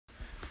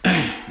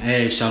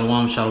Hey,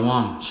 shalom,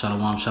 shalom,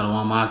 shalom,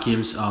 shalom,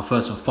 Akims.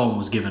 First and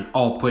foremost, giving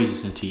all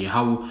praises into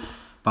Yahweh,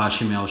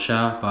 Ba'ashim El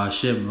Shah,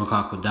 Ba'ashim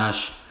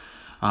Rakakodash,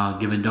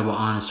 giving double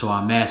honors to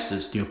our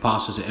masters, the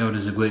apostles and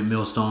elders of Great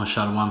Millstone,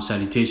 shalom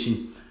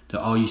salutation to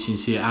all you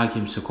sincere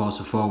Akims across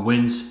the four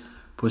winds,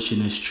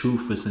 pushing this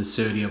truth with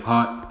sincerity of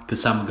heart.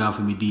 Kasama God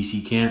from your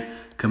DC camp,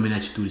 coming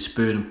at you through the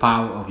spirit and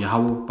power of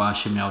Yahweh,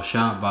 Ba'ashim El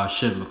Shah,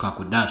 Ba'ashim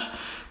Rakakodash.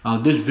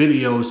 This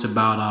video is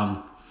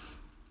about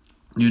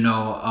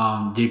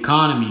the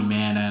economy,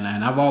 man,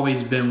 and I've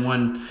always been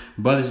one,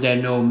 brothers that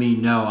know me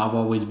know, I've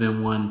always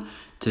been one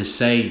to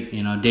say,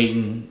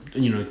 dating,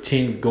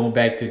 10, going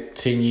back to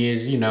 10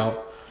 years,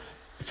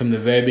 from the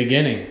very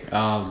beginning,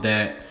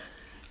 that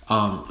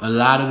a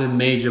lot of the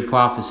major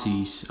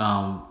prophecies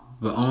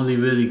will only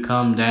really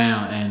come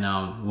down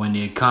and when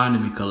the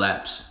economy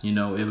collapsed.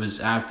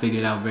 I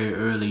figured out very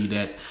early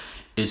that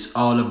it's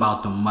all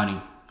about the money.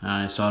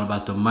 It's all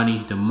about the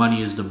money. The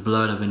money is the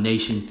blood of a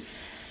nation.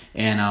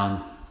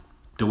 And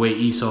the way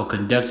Esau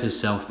conducts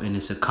himself in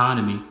this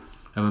economy,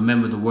 and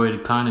remember the word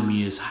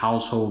economy is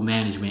household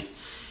management.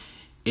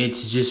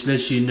 It's just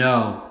lets you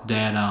know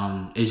that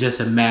it's just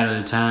a matter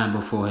of time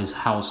before his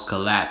house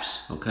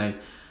collapse, okay?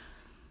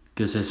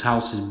 Because his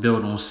house is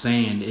built on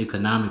sand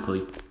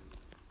economically.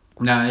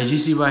 Now, as you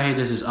see right here,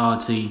 this is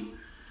RT.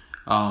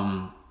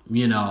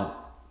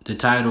 The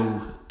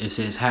title, it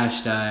says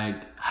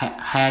hashtag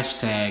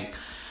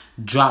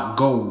drop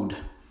gold.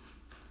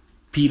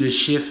 Peter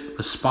Schiff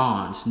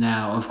responds.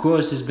 Now, of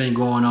course, it's been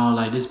going on,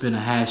 like there's been a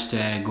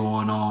hashtag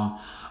going on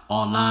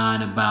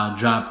online about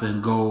dropping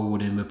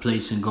gold and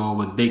replacing gold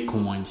with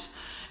Bitcoins.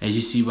 As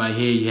you see right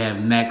here, you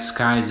have Max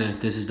Keiser.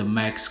 This is the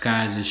Max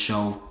Keiser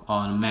show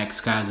on the Max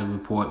Keiser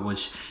report,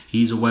 which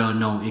he's a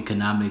well-known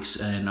economics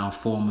and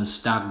former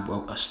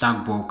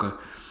stockbroker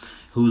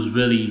who's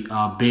really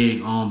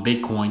big on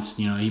Bitcoins.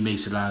 He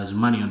makes a lot of his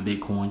money on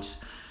Bitcoins.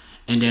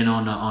 And then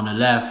on the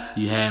left,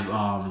 you have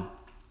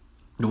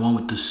the one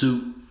with the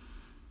suit,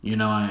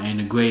 and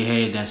the gray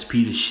hair, that's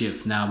Peter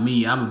Schiff. Now,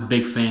 I'm a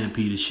big fan of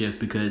Peter Schiff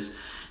because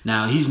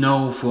now he's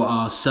known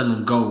for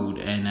selling gold,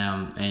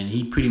 and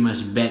he pretty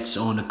much bets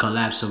on the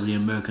collapse of the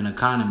American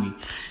economy.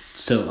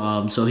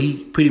 So he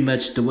pretty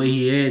much, the way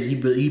he is, he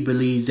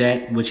believes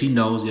that, which he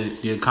knows,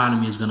 that the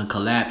economy is going to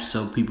collapse,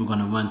 so people are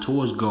going to run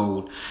towards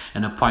gold,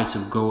 and the price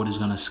of gold is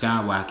going to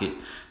skyrocket.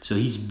 So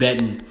he's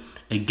betting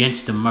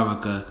against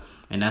America,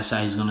 and that's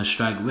how he's going to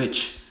strike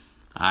rich.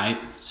 All right,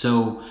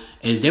 so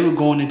as they were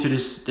going into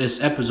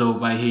this episode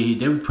right here,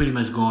 they were pretty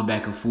much going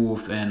back and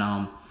forth, and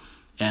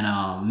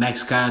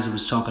Max Keiser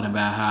was talking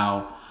about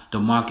how the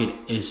market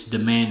is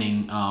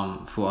demanding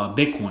for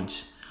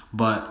Bitcoins,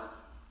 but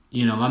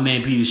my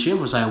man Peter Schiff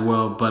was like,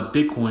 well, but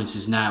Bitcoins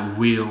is not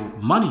real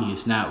money.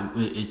 It's not.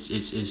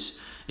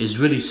 It's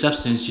really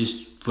substance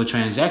just for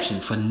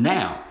transaction for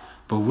now,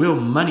 but real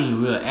money,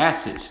 real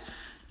assets,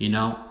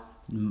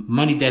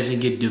 money doesn't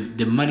get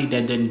the money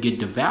that doesn't get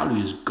the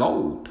value is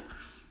gold.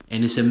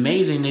 And it's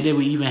amazing that they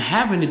were even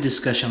having a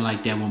discussion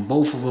like that when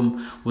both of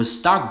them were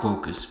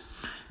stockbrokers.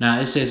 Now,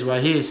 it says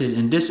right here, it says,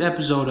 in this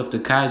episode of the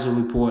Keiser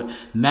Report,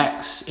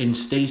 Max and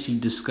Stacy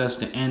discussed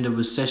the end of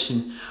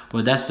recession.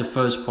 Well, that's the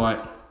first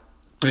part.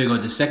 There you go.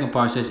 The second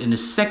part says, in the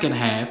second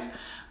half,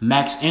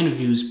 Max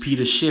interviews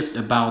Peter Schiff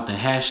about the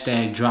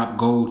hashtag Drop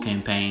Gold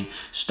campaign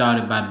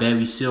started by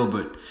Barry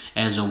Silbert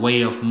as a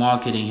way of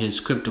marketing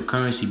his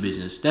cryptocurrency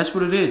business. That's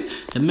what it is.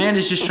 The man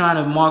is just trying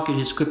to market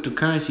his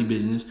cryptocurrency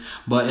business.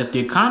 But if the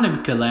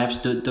economy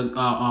collapsed, the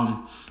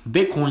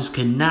Bitcoins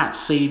cannot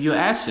save your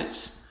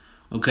assets.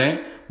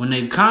 Okay? When the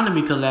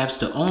economy collapsed,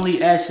 the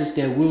only assets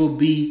that will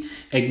be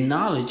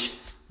acknowledged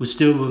will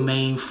still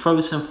remain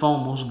first and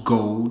foremost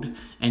gold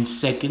and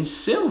second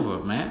silver,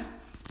 man.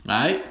 All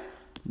right?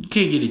 You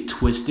can't get it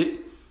twisted.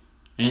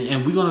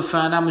 And we're going to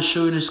find out, I'm going to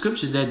show you in the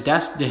scriptures, that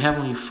that's the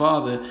Heavenly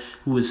Father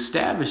who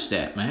established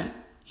that, man.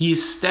 He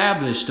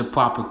established the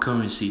proper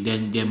currency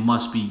that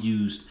must be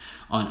used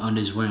on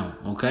this realm,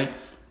 okay?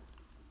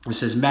 It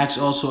says, Max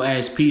also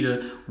asked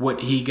Peter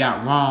what he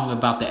got wrong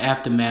about the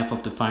aftermath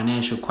of the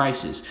financial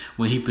crisis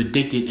when he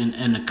predicted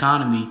an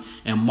economy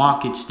and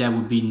markets that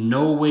would be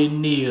nowhere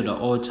near the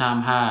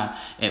all-time high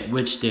at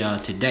which they are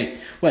today.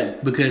 Well,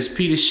 because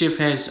Peter Schiff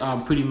has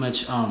pretty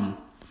much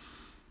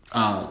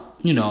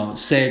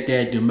said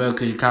that the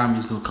American economy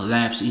is going to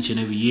collapse each and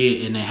every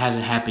year, and it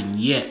hasn't happened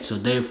yet. So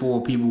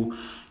therefore, people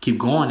keep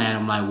going at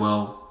him like,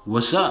 well,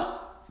 what's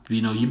up?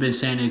 You've been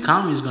saying the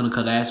economy is going to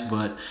collapse,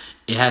 but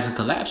it hasn't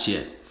collapsed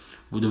yet.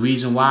 Well, the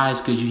reason why is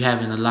because you're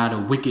having a lot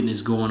of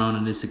wickedness going on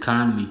in this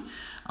economy.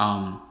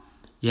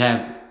 You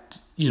have,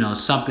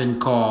 something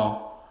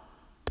called,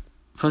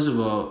 first of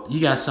all, you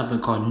got something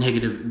called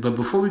negative. But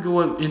before we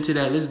go into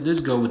that, let's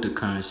go with the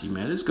currency,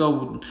 man. Let's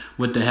go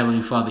with the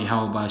Heavenly Father,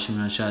 Yahweh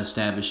Ba'ashim shall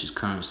establish his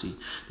currency.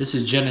 This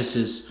is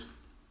Genesis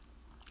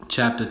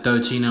chapter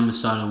 13. I'm going to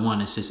start at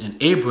 1. It says,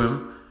 and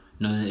Abram,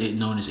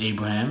 known as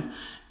Abraham,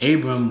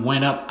 Abram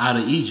went up out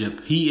of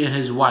Egypt, he and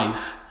his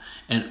wife,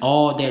 and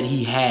all that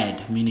he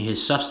had, meaning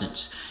his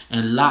substance,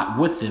 and Lot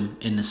with him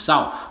in the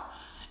south.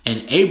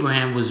 And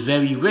Abraham was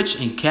very rich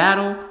in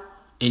cattle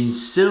in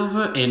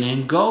silver and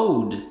in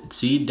gold.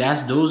 See,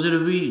 those are the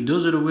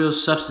real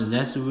substance.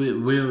 That's the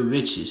real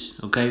riches.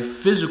 Okay,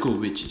 physical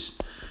riches,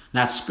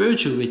 not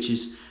spiritual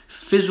riches.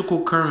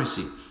 Physical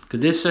currency, because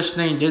there's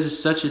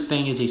such a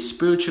thing as a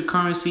spiritual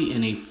currency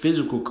and a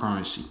physical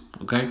currency.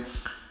 Okay,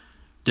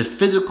 the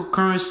physical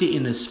currency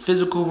in this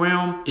physical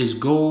realm is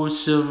gold,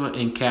 silver,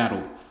 and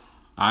cattle.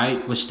 All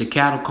right, which the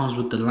cattle comes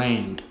with the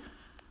land.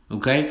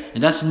 Okay,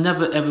 and that's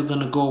never ever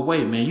gonna go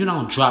away, man. You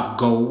don't drop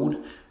gold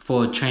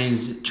for a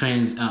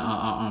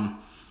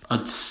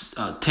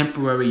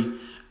temporary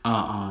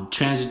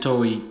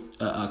transitory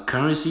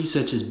currency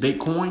such as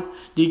Bitcoin.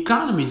 The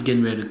economy is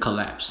getting ready to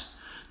collapse.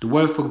 The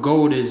word for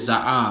gold is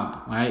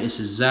Zaab, right? It's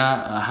a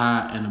Za, a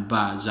Ha, and a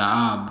Ba.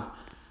 Zaab,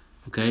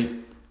 okay?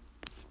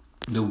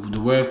 The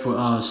word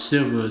for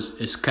silver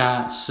is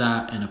Ka,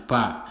 Sa, and a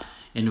Pa.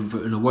 And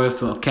the word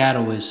for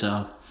cattle is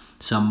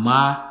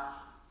Sama,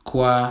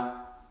 Kwa,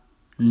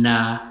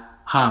 Na,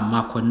 Ha,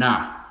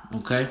 Makwana,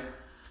 okay?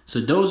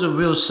 So those are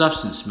real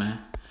substance, man.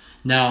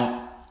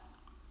 Now,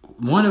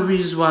 one of the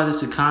reasons why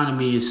this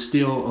economy is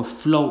still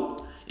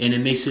afloat and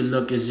it makes it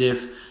look as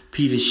if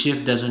Peter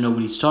Schiff doesn't know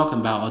what he's talking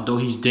about, although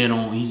he's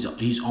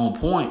on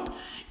point,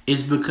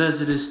 is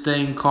because of this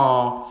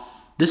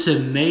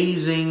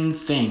amazing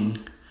thing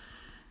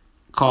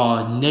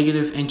called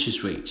negative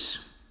interest rates.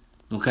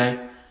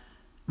 Okay?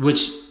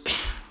 Which,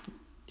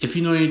 if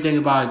you know anything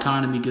about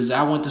economy, because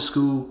I went to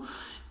school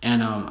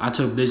and I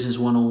took Business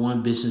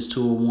 101, Business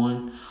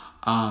 201.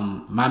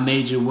 My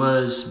major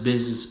was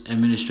business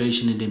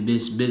administration and then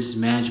business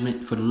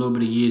management for the little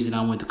bit of years that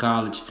I went to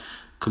college,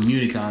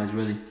 community college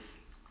really.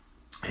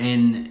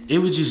 And it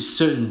was just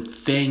certain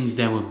things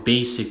that were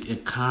basic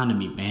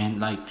economy,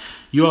 man. Like,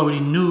 you already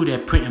knew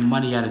that printing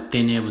money out of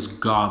thin air was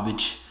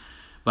garbage,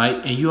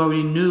 right? And you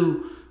already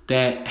knew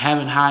that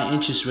having high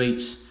interest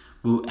rates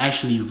were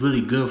actually really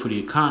good for the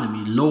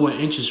economy. Lower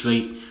interest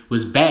rate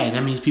was bad.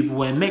 That means people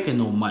weren't making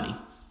no money.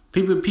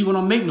 People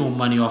don't make no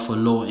money off a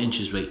lower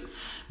interest rate.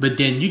 But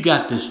then you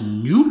got this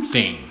new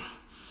thing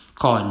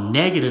called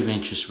negative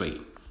interest rate.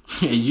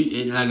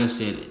 Like I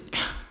said,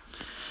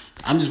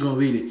 I'm just going to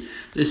read it.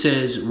 It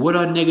says, what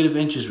are negative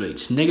interest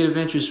rates? Negative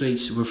interest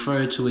rates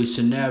refer to a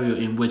scenario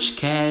in which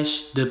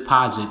cash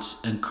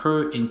deposits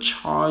incur in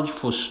charge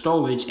for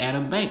storage at a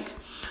bank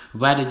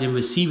rather than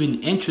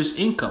receiving interest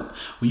income.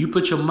 When you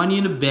put your money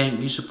in the bank,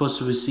 you're supposed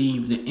to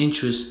receive the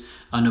interest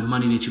on the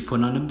money that you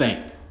put on the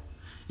bank.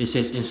 It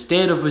says,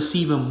 instead of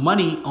receiving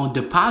money on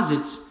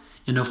deposits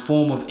in the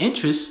form of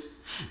interest,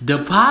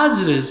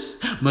 depositors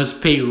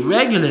must pay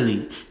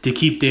regularly to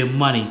keep their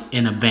money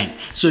in a bank.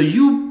 So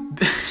you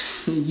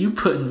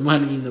put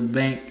money in the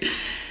bank.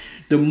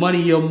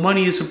 Your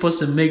money is supposed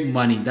to make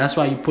money. That's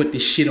why you put the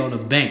shit on the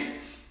bank,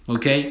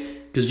 okay?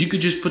 Because you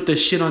could just put the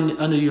shit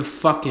under your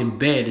fucking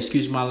bed.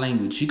 Excuse my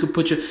language. You could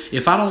put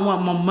if I don't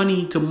want my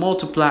money to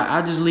multiply,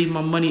 I just leave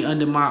my money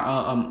under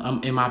my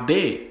in my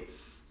bed.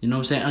 You know what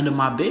I'm saying? Under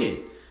my bed.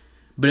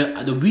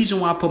 But the reason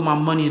why I put my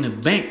money in the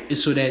bank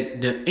is so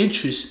that the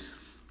interest,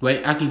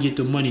 right, I can get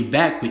the money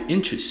back with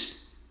interest.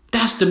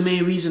 That's the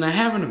main reason I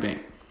have in the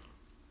bank.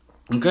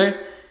 Okay?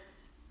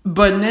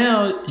 But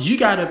now you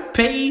got to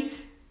pay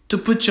to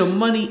put your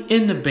money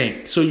in the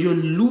bank. So you're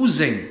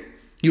losing.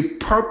 You're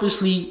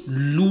purposely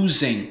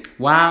losing.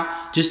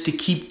 Why? Just to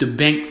keep the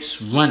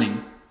banks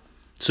running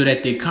so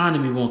that the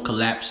economy won't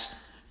collapse.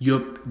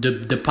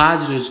 The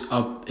depositors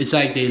it's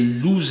like they're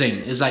losing.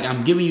 It's like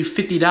I'm giving you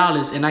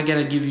 $50 and I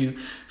gotta give you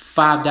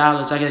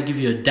 $5. I gotta give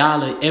you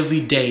 $1 every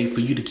day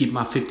for you to keep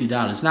my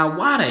 $50. Now,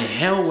 why the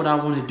hell would I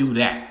want to do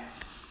that?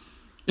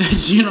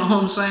 You know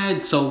what I'm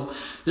saying? So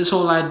this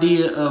whole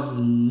idea of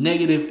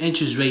negative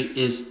interest rate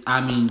is,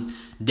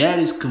 that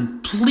is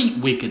complete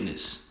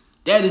wickedness.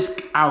 That is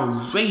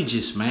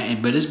outrageous,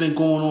 man. But it's been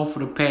going on for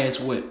the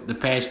past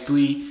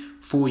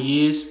 3-4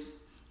 years.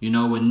 You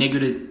know, with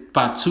negative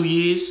about 2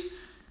 years.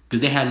 Because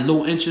they had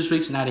low interest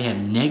rates, now they have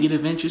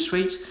negative interest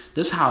rates.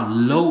 That's how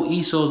low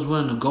ESO is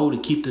willing to go to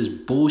keep this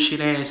bullshit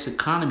ass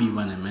economy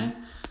running, man.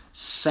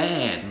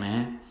 Sad,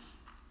 man.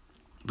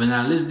 But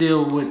now let's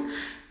deal with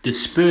the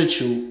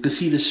spiritual. Because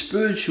see, the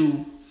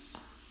spiritual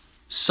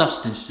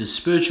substance, the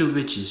spiritual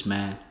riches,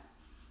 man.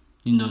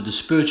 You know, the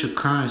spiritual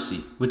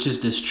currency, which is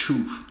this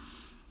truth,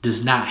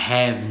 does not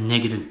have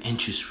negative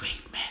interest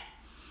rate, man.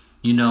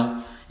 You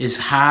know, it's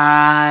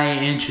high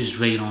interest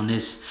rate on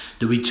this.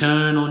 The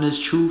return on this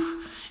truth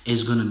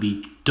is going to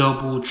be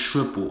double,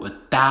 triple,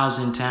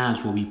 1,000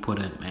 times what we put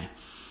in, man.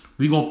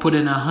 We're going to put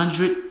in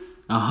 100%.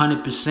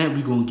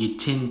 We're going to get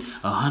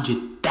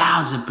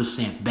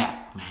 100,000%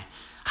 back, man.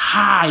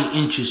 High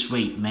interest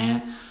rate,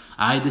 man.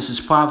 All right, this is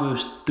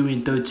Proverbs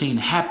 3:13.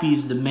 Happy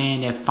is the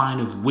man that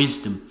findeth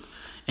wisdom,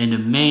 and the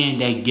man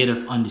that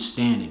getteth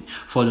understanding.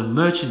 For the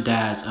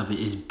merchandise of it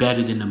is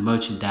better than the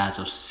merchandise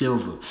of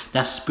silver.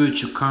 That's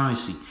spiritual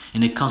currency.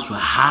 And it comes with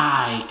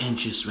high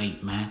interest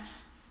rate, man.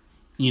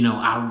 You know,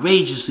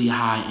 outrageously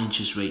high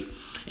interest rate.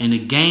 and the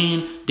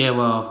gain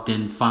thereof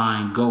then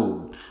find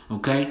gold.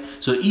 Okay,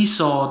 so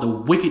Esau, the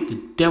wicked,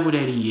 the devil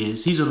that he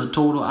is, he's on the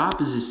total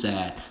opposite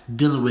side,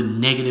 dealing with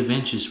negative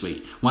interest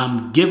rate. When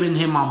I'm giving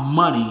him my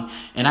money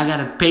and I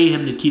gotta pay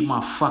him to keep my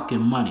fucking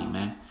money,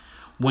 man.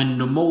 When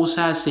the Most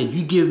High said,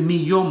 you give me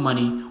your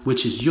money,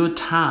 which is your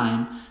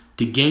time,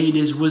 to gain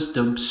this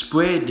wisdom,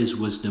 spread this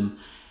wisdom,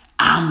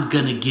 I'm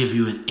gonna give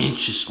you an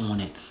interest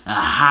on it, a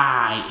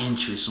high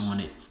interest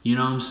on it. You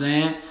know what I'm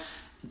saying?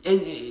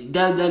 And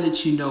that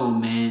lets you know,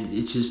 man.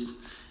 It's just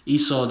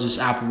Esau just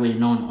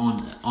operating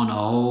on a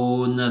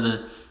whole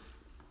nother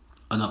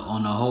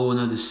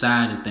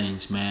side of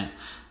things, man.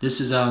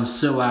 This is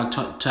Sirach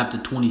chapter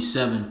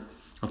 27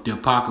 of the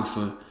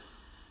Apocrypha,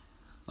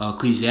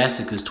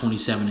 Ecclesiasticus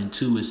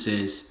 27:2. It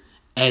says,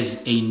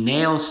 "As a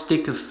nail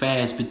sticketh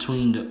fast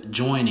between the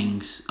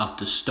joinings of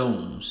the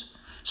stones,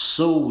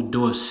 so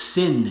doth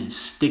sin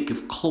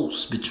sticketh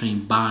close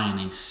between buying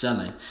and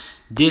selling."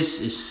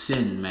 This is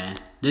sin, man.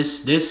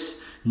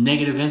 This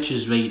negative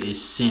interest rate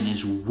is sin.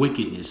 It's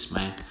wickedness,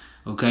 man.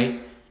 Okay?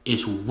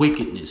 It's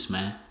wickedness,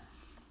 man.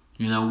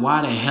 You know,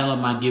 why the hell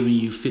am I giving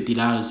you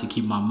 $50 to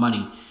keep my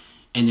money,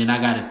 and then I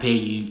gotta pay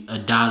you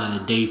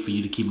 $1 a day for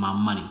you to keep my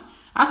money?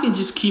 I can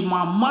just keep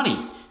my money.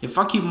 If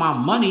I keep my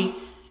money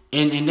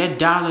and that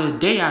 $1 a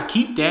day, I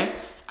keep that,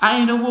 I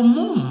end up with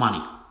more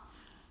money.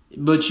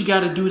 But you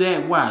gotta do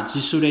that, why?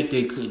 Just so that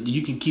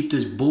you can keep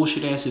this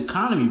bullshit ass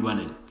economy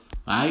running,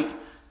 right?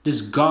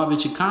 This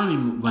garbage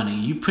economy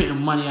running. You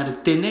printing money out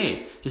of thin air.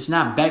 It's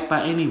not backed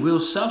by any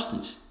real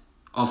substance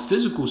or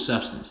physical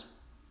substance.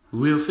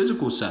 Real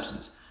physical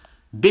substance.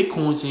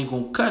 Bitcoins ain't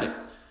gonna cut it.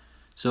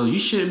 So you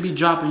shouldn't be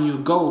dropping your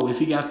gold.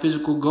 If you got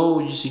physical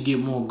gold, you should get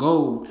more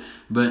gold.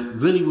 But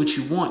really what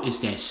you want is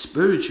that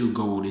spiritual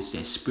gold. It's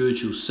that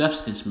spiritual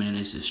substance, man.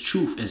 It's this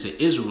truth as an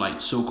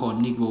Israelite, so-called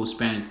Negro,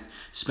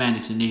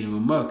 Hispanics, and Native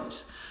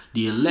Americans.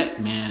 The elect,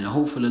 man, the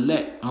hopeful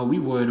elect. All we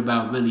worried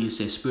about really is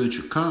that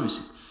spiritual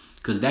currency.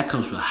 Because that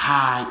comes with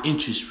high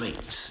interest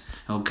rates.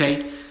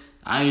 Okay?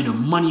 The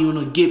money you're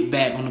going to get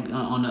back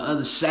on the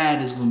other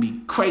side is going to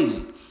be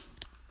crazy.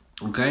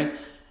 Okay?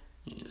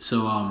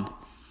 So,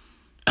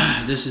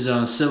 this is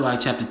Sirach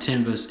chapter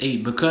 10, verse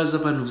 8. Because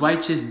of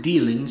unrighteous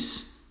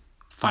dealings,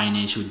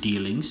 financial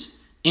dealings,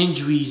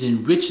 injuries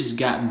and riches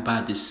gotten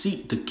by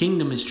deceit, the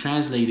kingdom is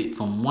translated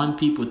from one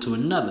people to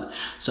another.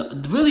 So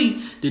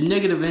really, the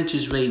negative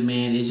interest rate,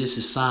 man, is just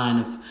a sign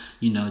of,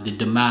 the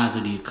demise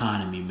of the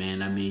economy,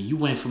 man. I mean, you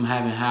went from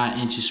having high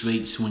interest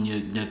rates when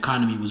the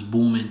economy was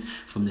booming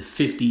from the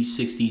 50s,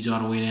 60s,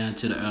 all the way down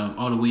to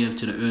all the way up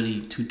to the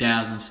early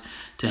 2000s,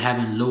 to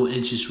having low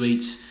interest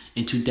rates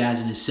in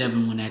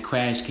 2007 when that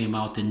crash came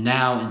out, to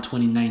now in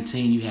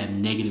 2019 you have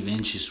negative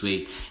interest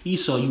rate.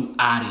 Esau, you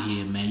out of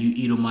here, man. You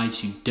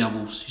Edomites, you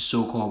devils, you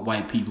so-called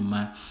white people,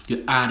 man.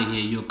 You're out of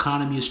here. Your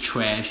economy is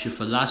trash. Your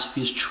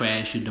philosophy is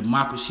trash. Your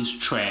democracy is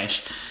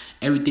trash.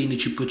 Everything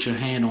that you put your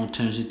hand on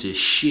turns into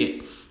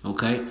shit,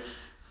 okay?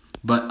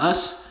 But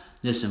us,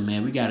 listen,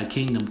 man, we got a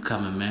kingdom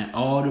coming, man.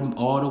 All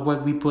the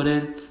work we put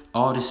in,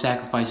 all the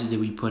sacrifices that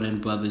we put in,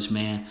 brothers,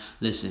 man,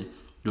 listen.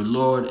 The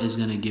Lord is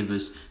going to give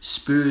us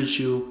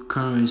spiritual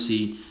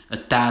currency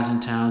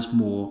 1,000 times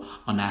more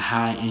on a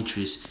high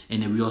interest.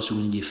 And then we also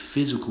going to get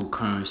physical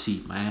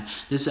currency, man.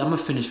 I'm going to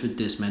finish with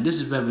this, man.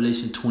 This is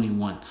Revelation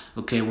 21,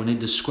 okay, when it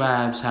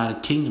describes how the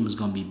kingdom is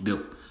going to be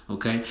built,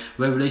 okay?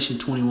 Revelation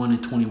 21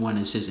 and 21,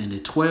 it says, "And the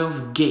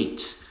 12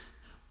 gates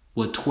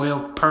were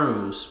 12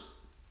 pearls.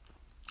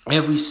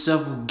 Every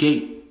several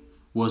gate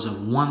was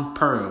of one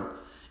pearl.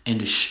 And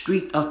the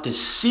street of the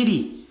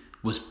city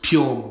was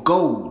pure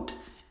gold,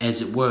 as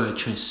it were,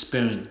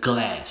 transparent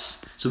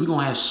glass." So we're going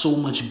to have so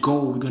much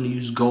gold. We're going to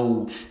use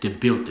gold to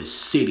build the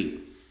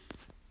city.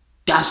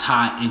 That's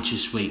high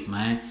interest rate,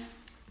 man.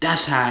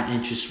 That's high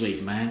interest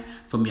rate, man.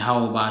 From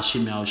Yahweh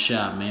Hashem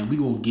Shah, man. We're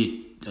going to get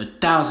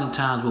 1,000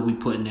 times what we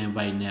putting in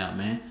right now,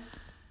 man.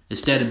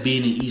 Instead of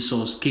being in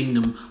Esau's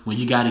kingdom when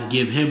you got to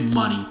give him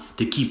money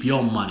to keep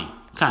your money.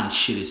 What kind of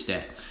shit is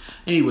that?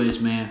 Anyways,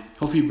 man.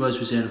 Hopefully you brothers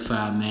was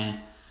edified, man.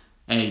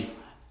 Hey,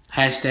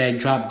 hashtag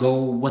drop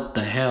gold. What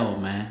the hell,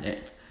 man?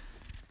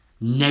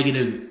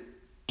 Negative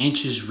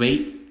interest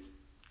rate,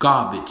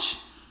 garbage.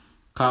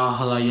 Kal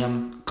halal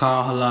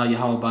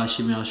Yahweh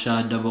Shemel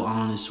Shah, double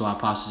honors to our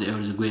apostles,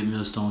 elders, a great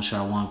millstone.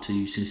 Shalom to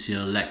you, sincere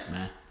elect,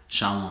 man.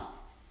 Shalom.